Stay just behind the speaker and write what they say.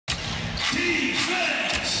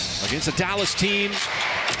Against a Dallas team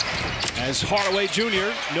as Hardaway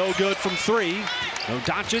Jr., no good from three. No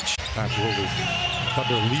Doncic. Absolutely.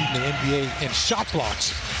 Thunder leading the NBA in shot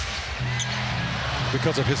blocks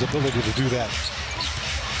because of his ability to do that.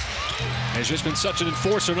 Has just been such an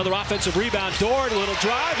enforcer. Another offensive rebound. Dort, a little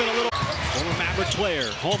drive and a little former Maverick player,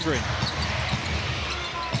 Holmgren.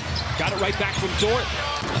 Got it right back from Dort.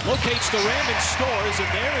 Locates the rim and scores. And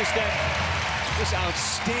there is that just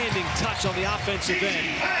outstanding touch on the offensive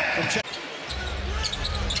end from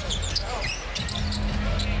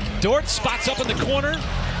Dort spots up in the corner.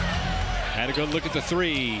 Had a good look at the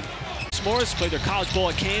three. Morris played their college ball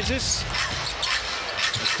at Kansas.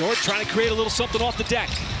 Dort trying to create a little something off the deck.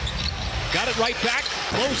 Got it right back.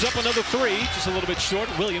 Blows up another three. Just a little bit short.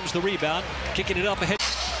 Williams the rebound. Kicking it up ahead.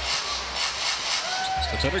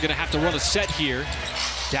 So Thunder going to have to run a set here.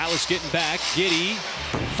 Dallas getting back. Giddey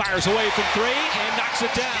fires away from three and knocks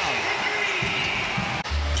it down.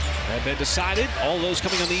 Had been decided. All those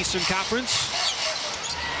coming on the Eastern Conference.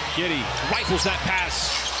 Giddey rifles that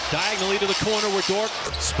pass diagonally to the corner where Dort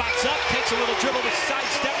spots up, takes a little dribble with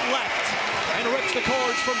sidestep left, and rips the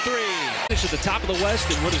cords from three. Finish at the top of the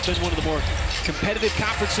West in what has been one of the more competitive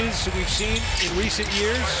conferences we've seen in recent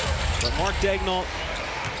years. But Mark Daigneault,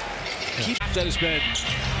 that has been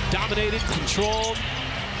dominated, controlled.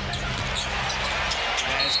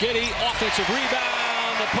 As Giddey, offensive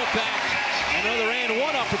rebound, the putback, another and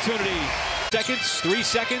one opportunity. 3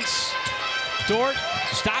 seconds. Dort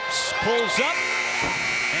stops, pulls up,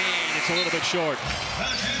 and it's a little bit short.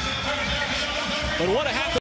 But what a half.